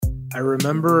I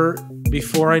remember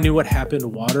before I knew what happened,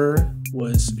 water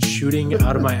was shooting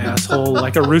out of my asshole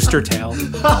like a rooster tail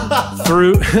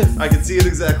through. I can see it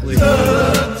exactly.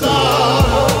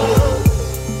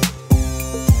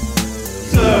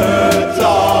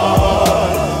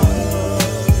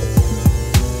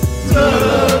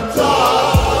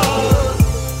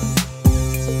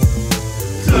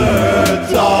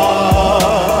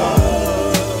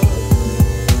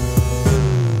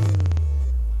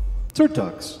 Turd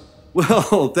Talks.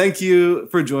 Well, thank you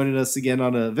for joining us again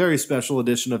on a very special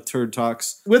edition of Turd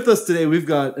Talks. With us today, we've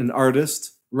got an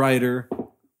artist, writer,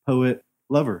 poet,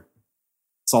 lover,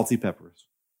 Salty Peppers.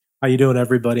 How you doing,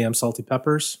 everybody? I'm Salty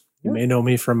Peppers. You may know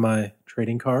me from my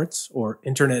trading cards or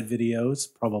internet videos.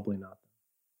 Probably not.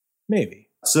 Maybe.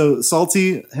 So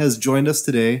Salty has joined us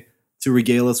today to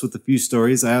regale us with a few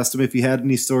stories. I asked him if he had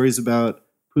any stories about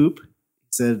poop.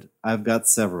 He said, I've got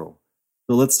several.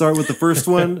 So let's start with the first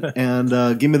one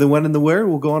and give me the when and the where.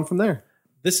 We'll go on from there.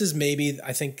 This is maybe,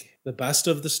 I think, the best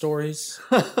of the stories.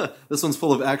 This one's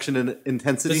full of action and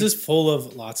intensity. This is full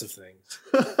of lots of things.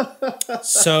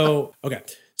 So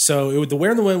the where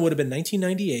and the when would have been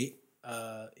 1998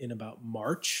 in about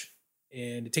March.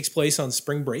 And it takes place on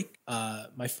spring break,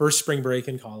 my first spring break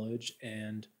in college.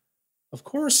 And of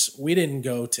course, we didn't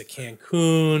go to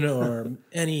Cancun or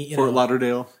any Fort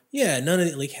Lauderdale. Yeah, none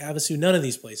of Lake Havasu, none of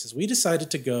these places. We decided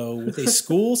to go with a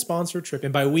school-sponsored trip,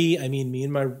 and by we, I mean me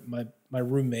and my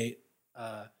roommate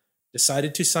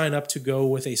decided to sign up to go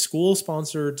with a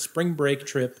school-sponsored spring break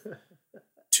trip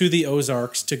to the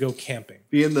Ozarks to go camping.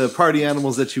 Being the party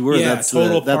animals that you were, that's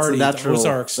a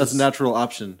natural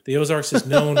option. The Ozarks is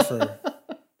known for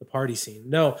the party scene.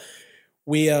 No.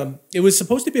 It was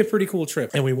supposed to be a pretty cool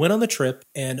trip, and we went on the trip,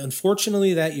 and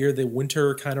unfortunately that year the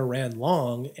winter kind of ran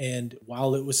long, and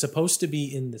while it was supposed to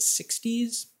be in the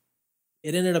 60s,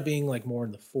 it ended up being like more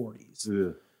in the 40s.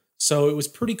 Ugh. So it was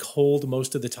pretty cold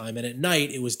most of the time, and at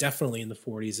night it was definitely in the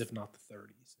 40s, if not the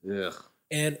 30s. Ugh.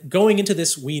 And going into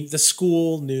this, the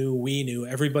school knew, we knew,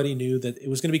 everybody knew that it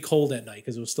was going to be cold at night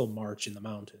because it was still March in the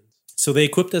mountains. So they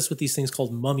equipped us with these things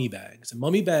called mummy bags. And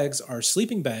mummy bags are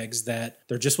sleeping bags that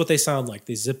they're just what they sound like.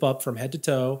 They zip up from head to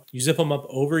toe. You zip them up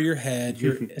over your head.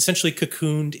 You're essentially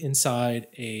cocooned inside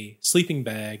a sleeping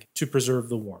bag to preserve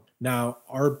the warmth. Now,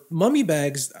 our mummy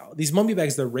bags, these mummy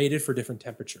bags, they're rated for different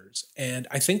temperatures. And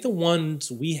I think the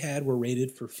ones we had were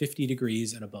rated for 50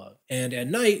 degrees and above. And at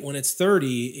night, when it's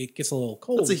 30, it gets a little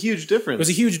cold. That's a huge difference. It was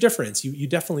a huge difference. You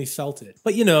definitely felt it.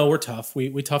 But, we're tough. We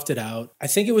toughed it out. I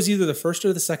think it was either the first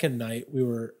or the second night. We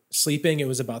were sleeping. It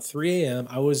was about 3 a.m.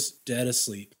 I was dead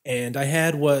asleep. And I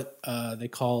had what they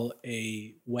call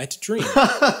a wet dream.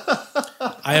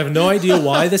 I have no idea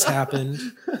why this happened.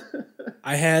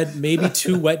 I had maybe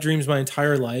 2 wet dreams my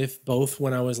entire life, both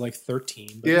when I was like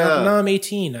 13. But now I'm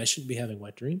 18. I shouldn't be having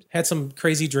wet dreams. Had some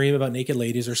crazy dream about naked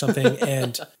ladies or something.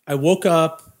 And I woke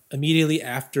up immediately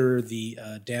after the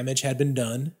damage had been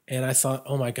done. And I thought,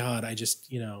 oh my God, I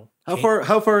just, How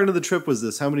far into the trip was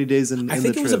this? How many days in the trip? I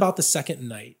think it was about the second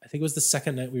night. I think it was the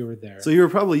second night we were there. So you were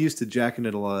probably used to jacking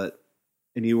it a lot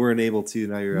and you weren't able to.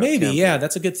 Now you're out maybe, camping. Yeah,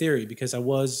 that's a good theory because I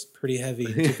was pretty heavy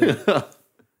into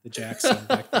the jack scene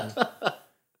back then.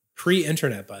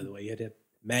 Pre-internet, by the way. You had to have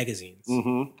magazines.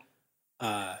 Mm-hmm.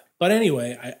 But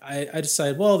anyway, I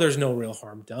decided, well, there's no real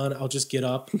harm done. I'll just get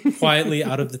up quietly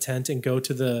out of the tent and go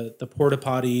to the porta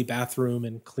potty bathroom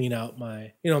and clean out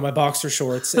my boxer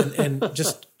shorts and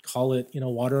just call it,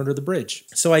 water under the bridge.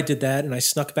 So I did that and I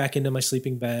snuck back into my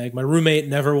sleeping bag. My roommate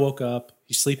never woke up.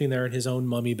 He's sleeping there in his own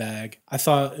mummy bag. I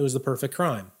thought it was the perfect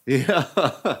crime. Yeah.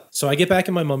 So I get back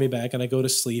in my mummy bag and I go to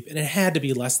sleep. And it had to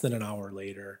be less than an hour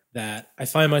later that I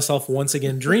find myself once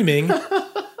again dreaming.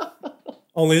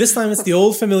 Only this time it's the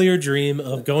old familiar dream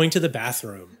of going to the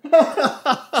bathroom.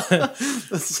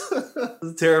 That's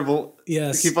terrible.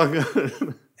 Yes. Keep on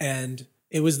going. And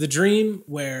it was the dream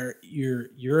where you're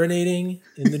urinating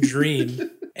in the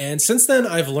dream. And since then,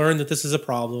 I've learned that this is a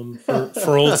problem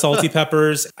for old Salty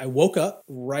Peppers. I woke up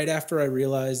right after I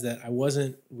realized that I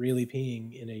wasn't really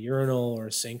peeing in a urinal or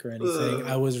a sink or anything.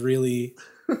 I was really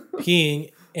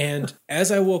peeing. And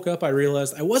as I woke up, I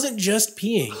realized I wasn't just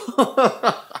peeing.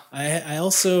 I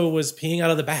also was peeing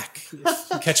out of the back. If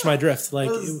you catch my drift. Like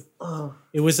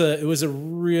it was a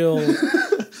real.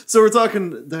 So we're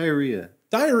talking diarrhea.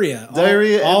 Diarrhea,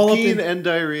 all peeing and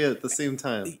diarrhea at the same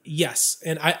time. Yes,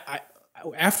 and I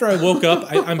after I woke up,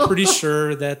 I'm pretty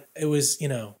sure that it was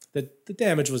that the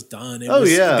damage was done.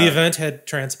 The event had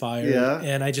transpired,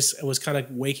 and I was kind of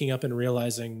waking up and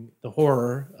realizing the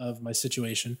horror of my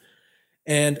situation.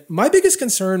 And my biggest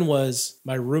concern was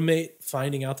my roommate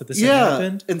finding out that this had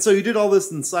happened. And so you did all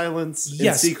this in silence,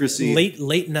 in secrecy.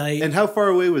 Late night. And how far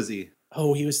away was he?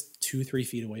 Oh, he was 2-3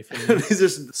 feet away from me. He's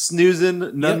just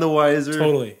snoozing, none the wiser.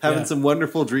 Totally. Having some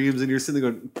wonderful dreams, and you're sitting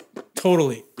there going...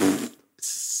 Totally.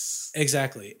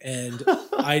 Exactly. And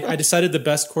I decided the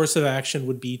best course of action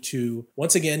would be to,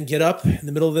 once again, get up in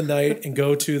the middle of the night and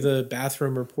go to the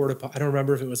bathroom or I don't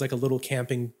remember if it was like a little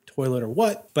camping toilet or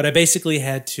what, but I basically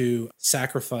had to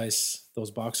sacrifice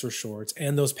those boxer shorts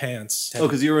and those pants. Oh,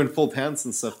 because you were in full pants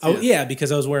and stuff too. Oh, yeah,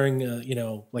 because I was wearing,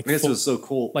 like... I guess it was so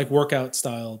cool. Like workout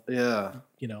style. Yeah.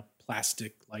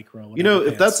 Plastic lycra.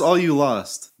 If that's all you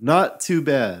lost, not too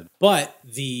bad. But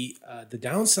the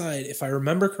downside, if I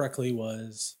remember correctly,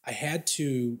 was I had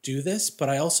to do this, but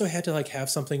I also had to like have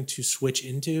something to switch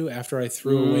into after I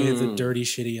threw away the dirty,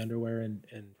 shitty underwear and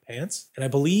pants. And I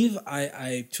believe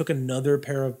I took another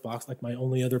pair of my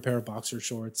only other pair of boxer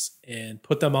shorts and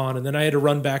put them on, and then I had to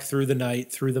run back through the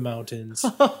night, through the mountains,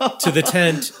 to the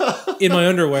tent in my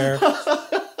underwear.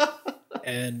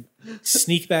 And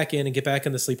sneak back in and get back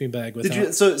in the sleeping bag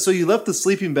without... So you left the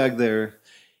sleeping bag there,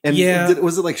 and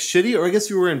was it like shitty? Or I guess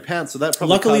you were in pants, so that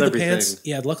probably caught everything.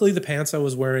 Luckily the pants I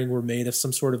was wearing were made of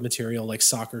some sort of material like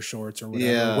soccer shorts or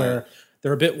whatever, where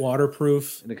they're a bit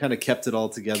waterproof. And it kind of kept it all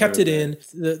together. Kept it in.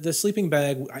 The sleeping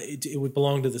bag, it would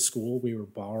belong to the school. We were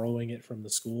borrowing it from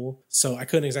the school. So I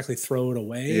couldn't exactly throw it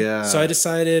away. Yeah. So I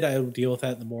decided I would deal with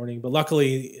that in the morning. But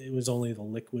luckily, it was only the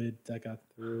liquid that got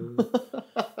through.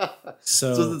 So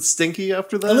was it stinky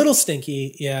after that? A little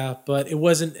stinky, yeah. But it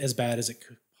wasn't as bad as it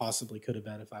possibly could have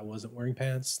been if I wasn't wearing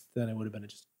pants. Then it would have been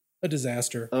just a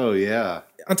disaster. Oh, yeah.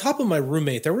 On top of my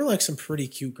roommate, there were like some pretty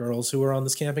cute girls who were on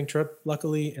this camping trip,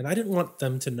 luckily, and I didn't want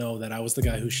them to know that I was the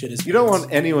guy who shit his pants. You don't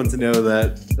want anyone to know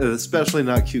that, especially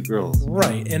not cute girls.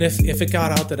 Right. And if it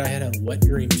got out that I had a wet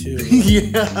dream too,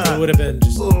 it would have been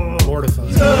just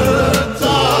mortifying.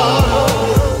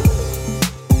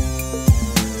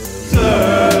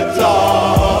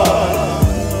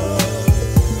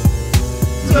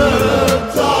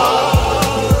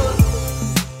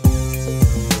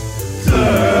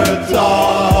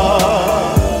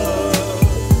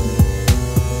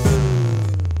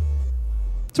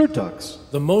 Turd Talks.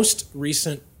 The most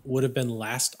recent would have been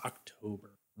last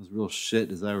October. It was real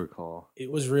shit, as I recall. It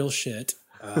was real shit.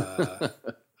 I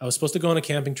was supposed to go on a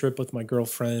camping trip with my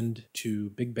girlfriend to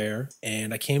Big Bear,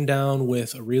 and I came down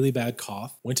with a really bad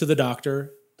cough. Went to the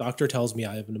doctor. Doctor tells me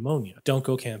I have pneumonia. Don't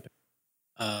go camping.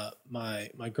 My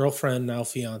girlfriend, now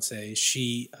fiance,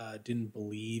 she didn't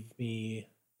believe me.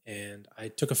 And I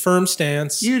took a firm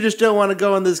stance. You just don't want to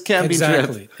go on this camping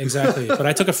trip. Exactly. But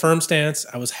I took a firm stance.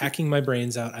 I was hacking my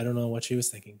brains out. I don't know what she was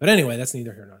thinking. But anyway, that's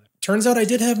neither here nor there. Turns out I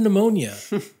did have pneumonia.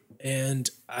 And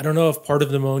I don't know if part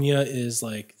of pneumonia is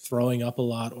like throwing up a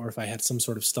lot or if I had some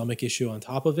sort of stomach issue on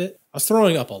top of it. I was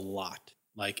throwing up a lot,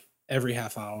 like every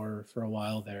half hour for a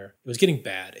while there. It was getting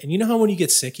bad. And you know how when you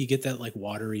get sick, you get that like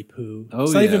watery poo?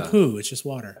 It's not even poo. It's just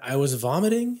water. I was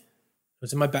vomiting. It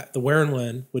was in my the where and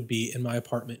when would be in my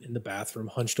apartment in the bathroom,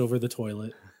 hunched over the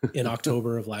toilet in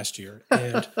October of last year.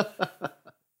 And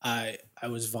I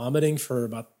was vomiting for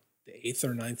about the 8th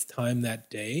or 9th time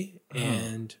that day.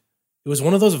 And it was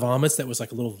one of those vomits that was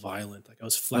like a little violent. Like I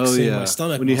was flexing my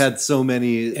stomach. When you had so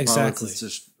many exactly. Vomits, it's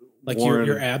just like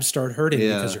your abs start hurting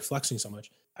because you're flexing so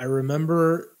much. I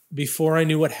remember before I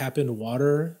knew what happened,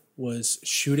 water was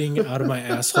shooting out of my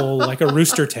asshole like a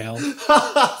rooster tail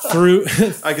through.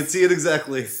 I could see it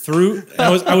exactly.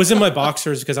 I was in my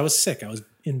boxers because I was sick. I was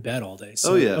in bed all day.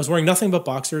 So I was wearing nothing but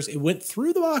boxers. It went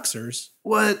through the boxers.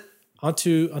 What?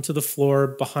 Onto the floor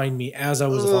behind me as I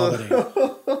was vomiting.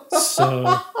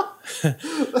 So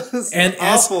as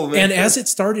it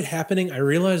started happening, I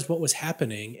realized what was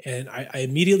happening, and I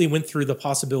immediately went through the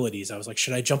possibilities. I was like,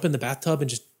 should I jump in the bathtub and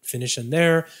just finish in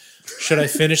there? Should I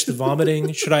finish the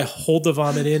vomiting? Should I hold the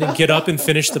vomit in and get up and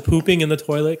finish the pooping in the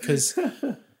toilet? Because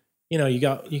you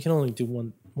can only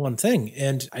do one thing,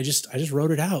 and I just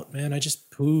wrote it out, man. I just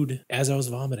pooed as I was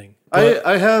vomiting.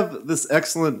 I have this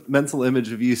excellent mental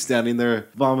image of you standing there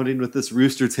vomiting with this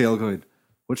rooster tail going,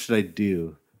 what should I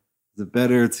do? Is it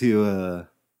better to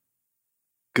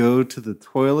go to the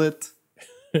toilet,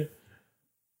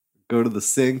 go to the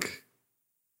sink,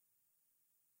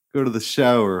 go to the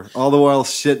shower, all the while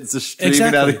shit's just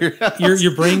streaming out of your house?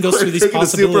 Your brain goes through these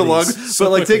possibilities.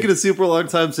 Taking a super long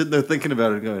time sitting there thinking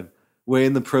about it and going,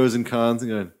 weighing the pros and cons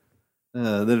and going,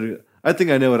 then I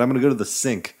think I know it. I'm going to go to the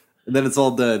sink. And then it's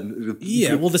all done.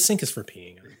 Yeah, well, the sink is for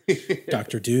peeing.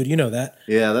 Dr. Dude, you know that.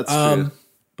 Yeah, that's true.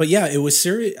 But yeah, it was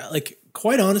serious. Like,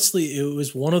 quite honestly, it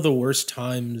was one of the worst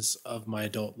times of my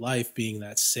adult life being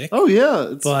that sick. Oh,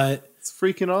 yeah. But it's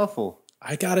freaking awful.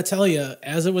 I gotta tell you,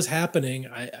 as it was happening,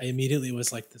 I immediately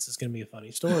was like, "This is gonna be a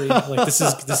funny story. Like this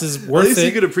is worth At least it."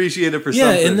 you could appreciate it for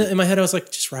yeah, something. in my head, I was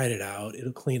like, "Just write it out.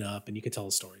 It'll clean up, and you could tell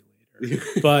the story later."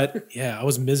 But yeah, I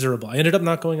was miserable. I ended up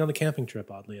not going on the camping trip,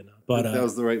 oddly enough. But that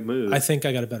was the right move. I think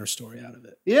I got a better story out of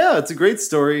it. Yeah, it's a great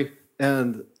story,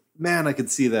 and man, I could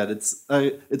see that.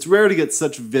 It's rare to get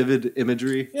such vivid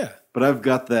imagery. Yeah, but I've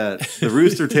got that. The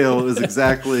rooster tail is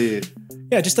exactly.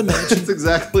 yeah. Just imagine It's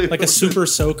exactly like a super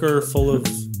soaker full of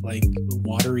like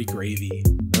watery gravy.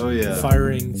 Oh yeah.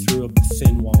 Firing through a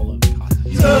thin wall of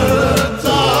cotton.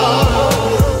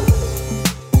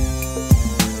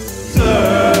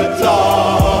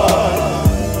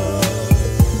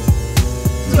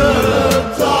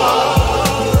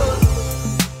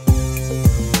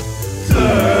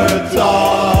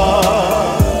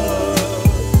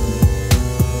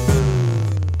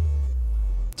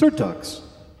 Turd Talks.